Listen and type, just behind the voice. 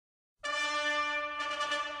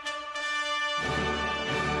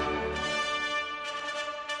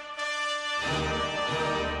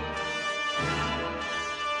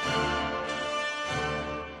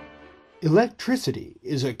Electricity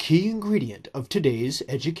is a key ingredient of today's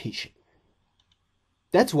education.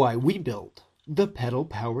 That's why we built the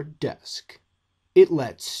pedal-powered desk. It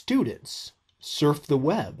lets students surf the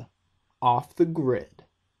web off the grid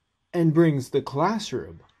and brings the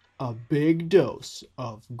classroom a big dose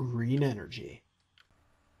of green energy.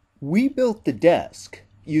 We built the desk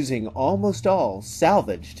using almost all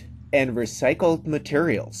salvaged and recycled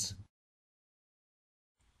materials.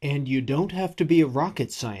 And you don't have to be a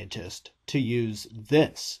rocket scientist to use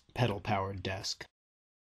this pedal-powered desk.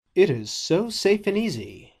 It is so safe and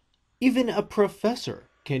easy, even a professor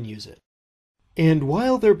can use it. And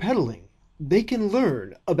while they're pedaling, they can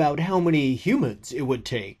learn about how many humans it would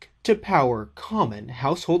take to power common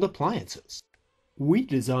household appliances. We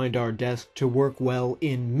designed our desk to work well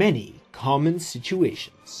in many common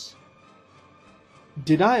situations.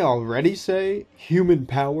 Did I already say human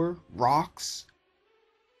power rocks?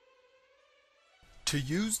 To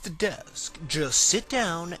use the desk, just sit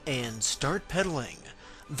down and start pedaling.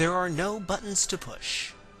 There are no buttons to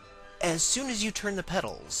push. As soon as you turn the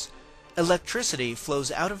pedals, electricity flows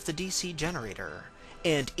out of the DC generator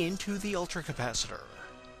and into the ultracapacitor.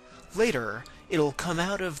 Later, it'll come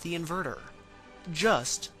out of the inverter,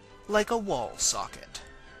 just like a wall socket.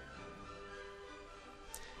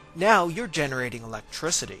 Now you're generating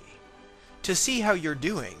electricity. To see how you're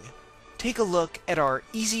doing, take a look at our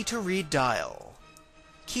easy-to-read dial.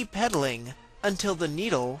 Keep pedaling until the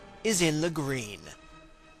needle is in the green.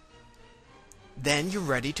 Then you're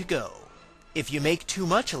ready to go. If you make too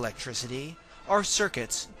much electricity, our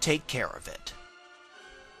circuits take care of it.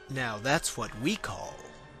 Now that's what we call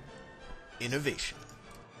innovation.